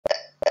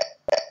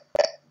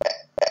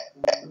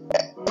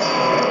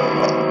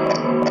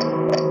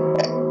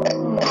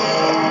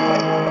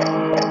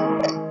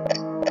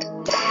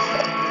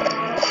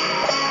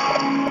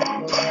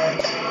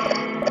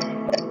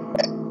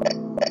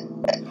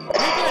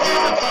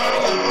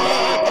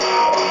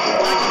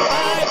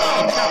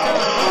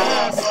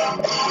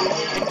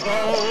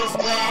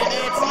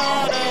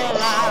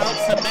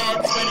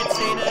meds when it's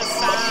seen a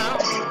sound.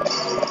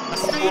 A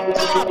street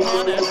built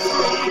upon a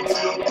street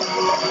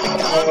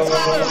becomes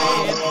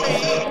labyrinth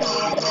theme.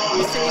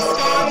 You see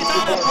stories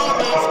on a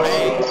pauper's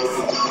face.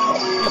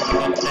 You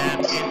put them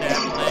in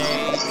their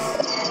place.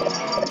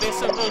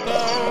 Visceral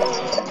gold,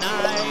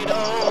 night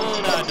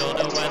old. I don't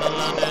know whether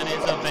London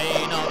is a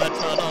vein or a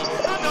tunnel.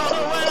 I don't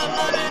know whether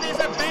London is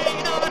a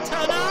vein or a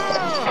tunnel.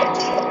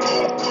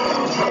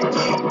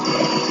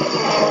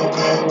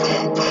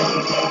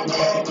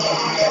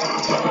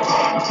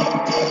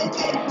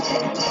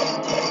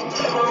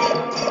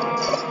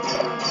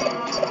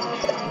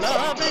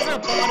 Love is a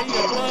body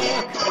of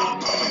work,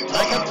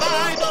 like a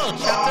Bible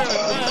chapter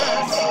and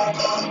verse.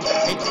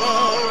 It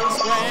grows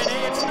when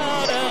it's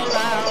not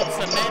allowed,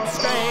 cement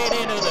straight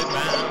into the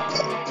ground.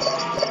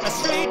 A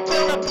street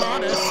built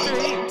upon a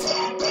street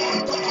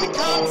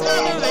becomes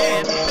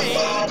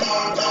labyrinthine.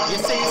 You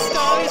see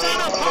stories on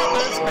a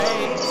pauper's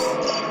face,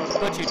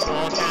 but you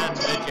talk and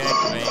reject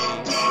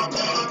grace.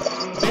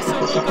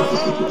 Visceral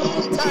gold.